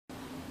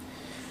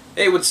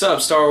Hey, what's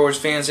up, Star Wars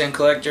fans and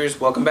collectors?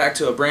 Welcome back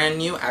to a brand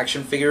new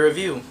action figure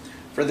review.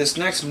 For this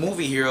next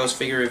Movie Heroes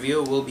figure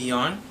review, we'll be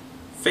on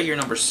figure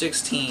number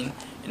 16,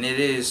 and it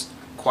is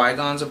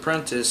Qui-Gon's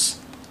apprentice,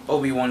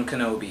 Obi-Wan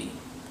Kenobi.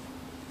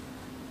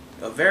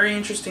 A very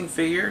interesting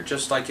figure,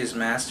 just like his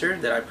master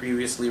that I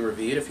previously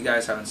reviewed. If you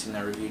guys haven't seen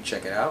that review,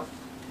 check it out.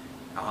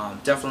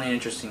 Definitely an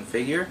interesting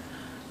figure.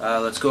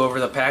 Let's go over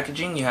the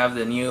packaging. You have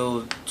the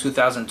new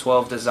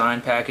 2012 design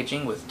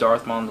packaging with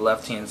Darth Maul on the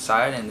left hand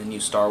side and the new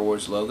Star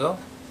Wars logo.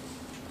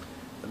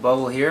 The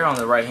bubble here on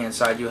the right hand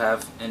side, you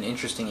have an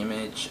interesting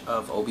image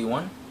of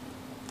Obi-Wan,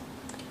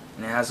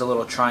 and it has a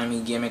little try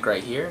me gimmick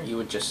right here. You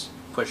would just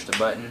push the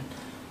button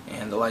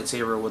and the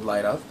lightsaber would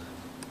light up.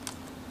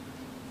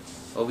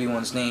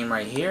 Obi-Wan's name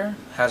right here,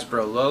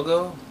 Hasbro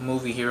logo,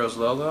 Movie Heroes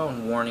logo,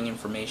 and warning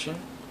information.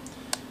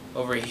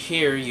 Over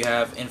here you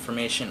have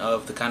information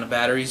of the kind of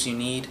batteries you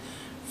need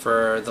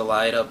for the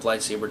light up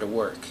lightsaber to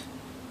work.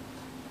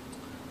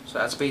 So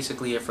that's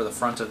basically it for the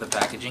front of the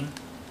packaging.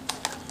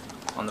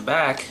 On the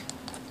back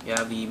you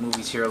have the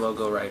Movies Hero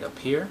logo right up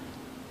here,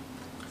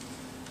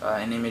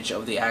 an image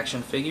of the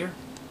action figure,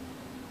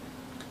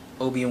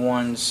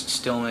 Obi-Wan's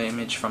still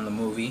image from the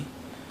movie,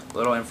 a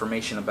little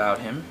information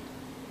about him.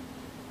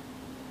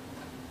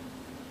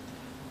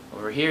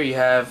 Over here you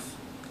have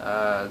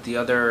the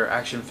other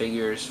action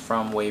figures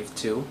from Wave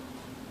 2.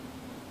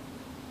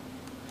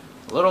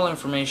 A little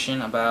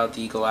information about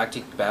the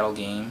Galactic Battle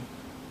game.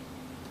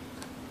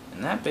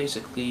 And that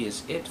basically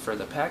is it for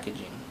the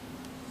packaging.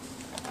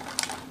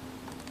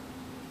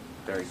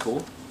 Very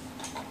cool.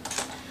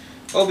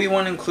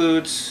 Obi-Wan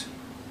includes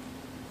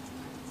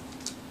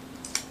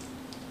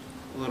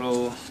a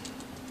little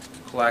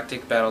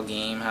Galactic Battle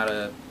game, how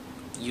to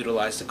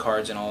utilize the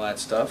cards and all that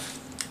stuff.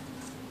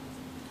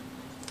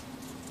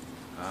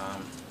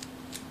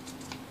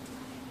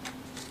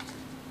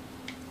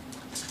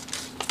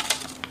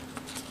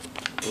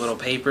 A little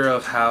paper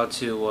of how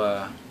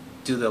to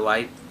do the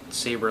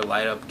lightsaber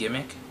light up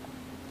gimmick.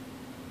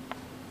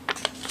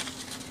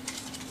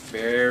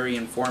 Very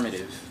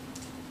informative.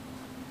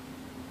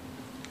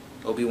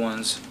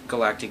 Obi-Wan's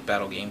Galactic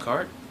Battle game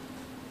card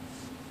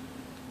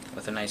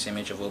with a nice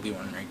image of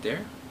Obi-Wan right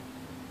there.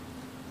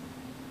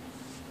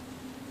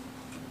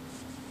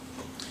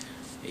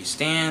 A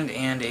stand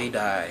and a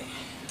die.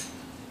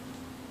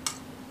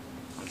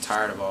 I'm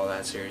tired of all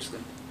that, seriously.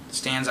 The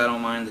stands I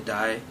don't mind, the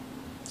die,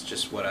 it's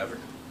just whatever.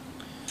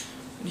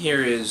 And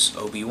here is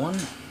Obi-Wan.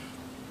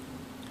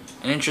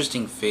 An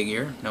interesting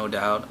figure, no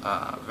doubt,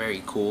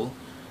 very cool.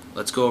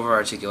 Let's go over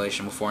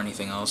articulation before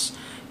anything else.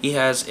 He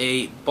has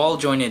a ball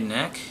jointed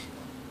neck,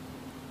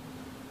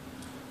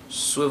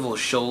 swivel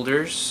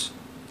shoulders,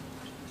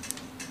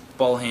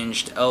 ball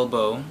hinged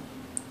elbow,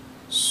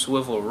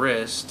 swivel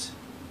wrist,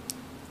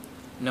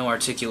 no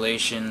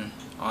articulation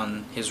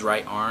on his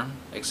right arm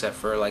except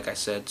for, like I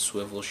said,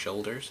 swivel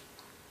shoulders.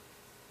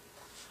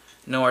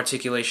 No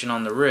articulation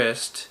on the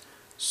wrist,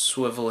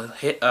 swivel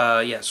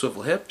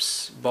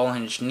hips, ball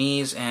hinged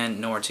knees, and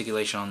no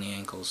articulation on the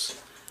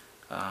ankles.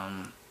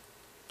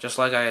 Just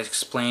like I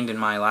explained in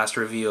my last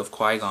review of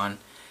Qui-Gon,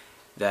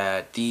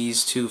 that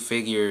these two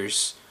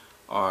figures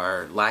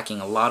are lacking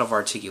a lot of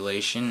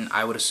articulation.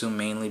 I would assume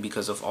mainly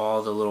because of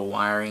all the little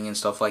wiring and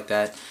stuff like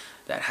that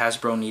that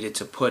Hasbro needed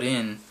to put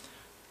in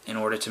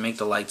order to make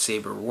the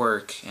lightsaber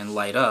work and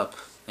light up.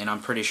 And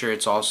I'm pretty sure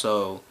it's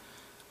also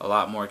a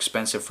lot more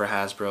expensive for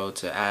Hasbro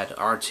to add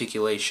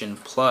articulation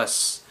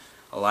plus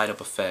a light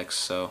up effects.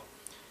 So,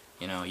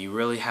 you know, you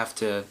really have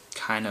to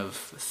kind of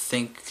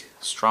think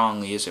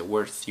strongly, is it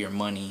worth your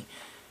money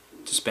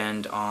to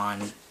spend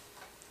on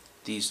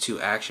these two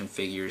action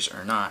figures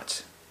or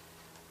not?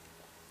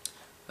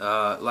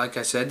 Like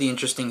I said, the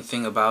interesting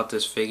thing about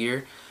this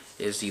figure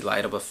is the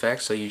light up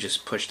effect. So you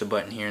just push the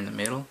button here in the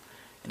middle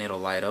and it'll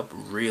light up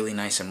really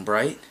nice and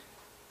bright.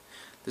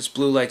 This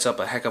blue lights up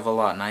a heck of a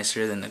lot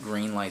nicer than the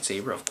green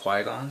lightsaber of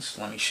Qui-Gon's.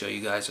 Let me show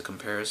you guys a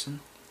comparison.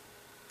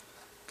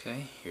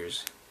 Okay,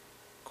 here's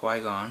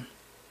Qui-Gon.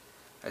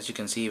 As you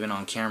can see, even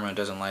on camera it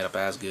doesn't light up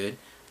as good,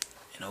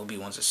 and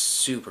Obi-Wan's is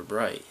super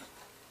bright.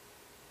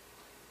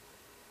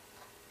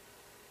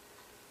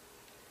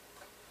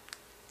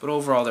 But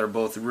overall they're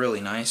both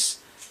really nice.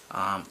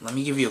 Let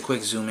me give you a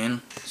quick zoom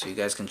in so you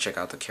guys can check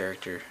out the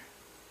character's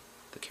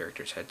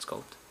head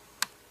sculpt.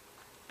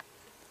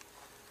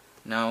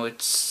 Now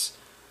it's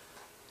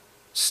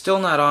still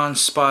not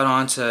spot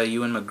on to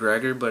Ewan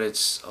McGregor, but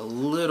it's a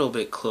little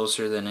bit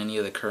closer than any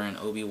of the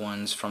current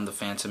Obi-Wans from the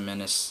Phantom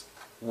Menace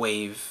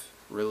wave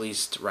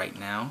released right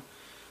now.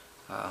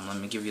 Let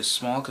me give you a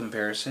small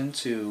comparison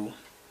to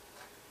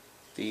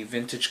the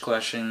Vintage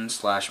Collection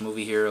 /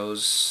 Movie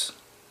Heroes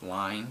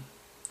line.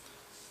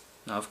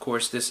 Now, of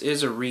course, this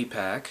is a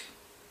repack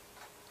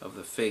of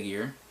the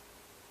figure.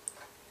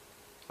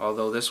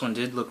 Although this one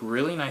did look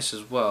really nice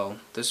as well,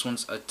 this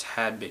one's a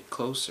tad bit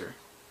closer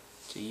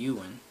to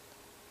Ewan.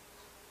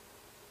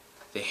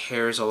 The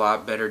hair is a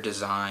lot better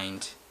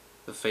designed,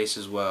 the face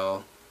as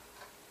well.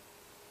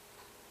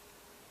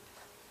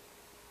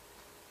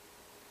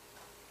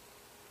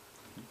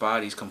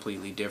 body's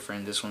completely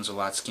different. This one's a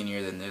lot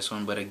skinnier than this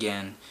one, but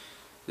again,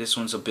 this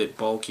one's a bit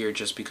bulkier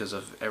just because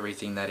of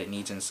everything that it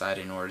needs inside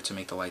in order to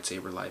make the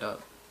lightsaber light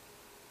up.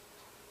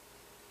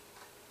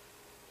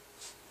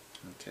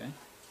 Okay.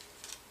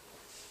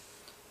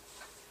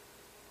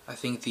 I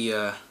think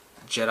the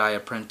Jedi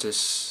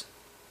Apprentice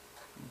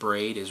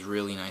braid is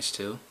really nice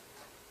too.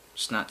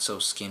 It's not so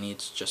skinny,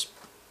 it's just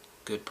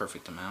good,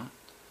 perfect amount.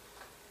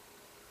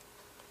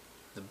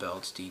 The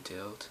belt's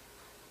detailed.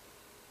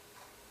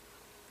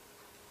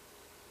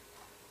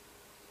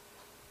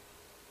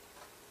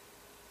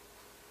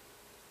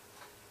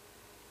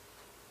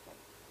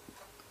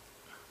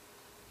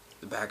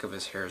 The back of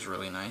his hair is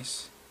really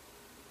nice.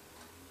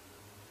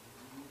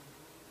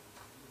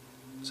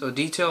 So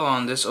detail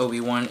on this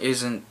Obi-Wan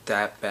isn't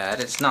that bad.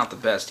 It's not the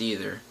best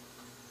either.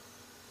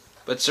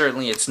 But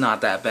certainly it's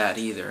not that bad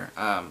either.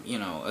 You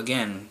know,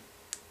 again,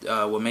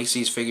 what makes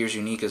these figures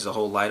unique is the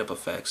whole light up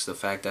effects. The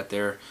fact that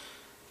they're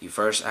the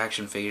first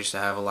action figures to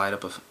have a light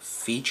up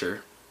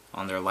feature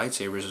on their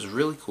lightsabers is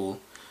really cool.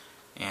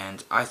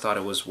 And I thought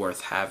it was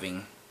worth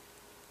having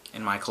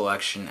in my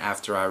collection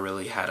after I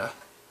really had a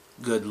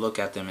good look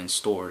at them in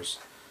stores.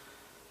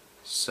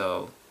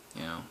 So,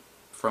 you know,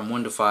 from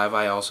 1 to 5,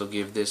 I also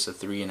give this a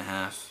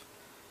 3.5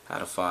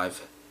 out of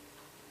 5.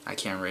 I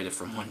can't rate it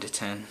from 1 to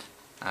 10.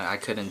 I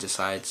couldn't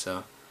decide,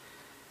 so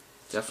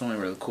definitely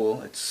really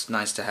cool. It's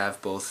nice to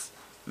have both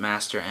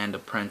Master and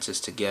Apprentice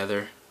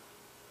together.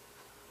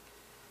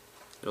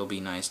 It'll be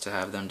nice to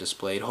have them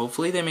displayed.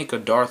 Hopefully they make a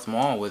Darth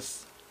Maul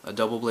with a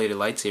double-bladed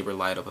lightsaber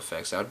light-up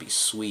effects. That would be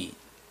sweet.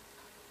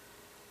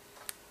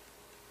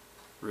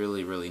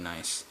 Really, really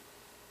nice.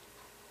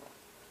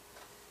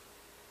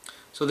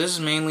 So this is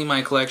mainly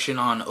my collection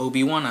on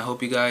Obi-Wan. I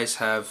hope you guys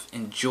have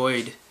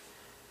enjoyed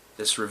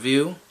this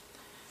review.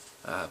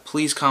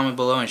 Please comment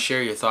below and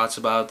share your thoughts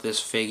about this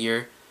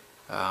figure.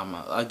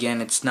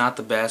 Again, it's not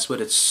the best,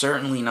 but it's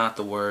certainly not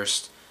the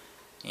worst.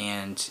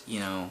 And, you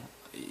know,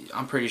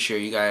 I'm pretty sure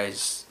you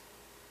guys,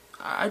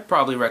 I'd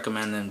probably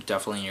recommend them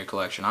definitely in your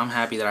collection. I'm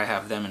happy that I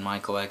have them in my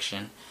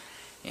collection.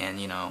 And,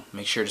 you know,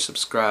 make sure to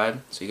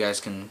subscribe so you guys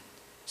can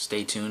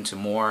stay tuned to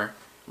more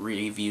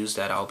reviews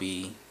that I'll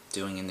be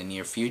doing in the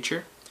near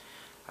future.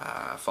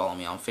 Follow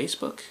me on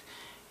Facebook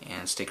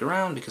and stick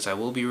around because I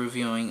will be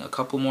reviewing a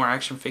couple more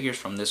action figures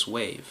from this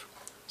wave.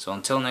 So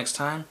until next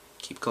time,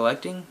 keep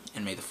collecting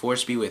and may the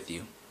Force be with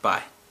you.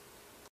 Bye.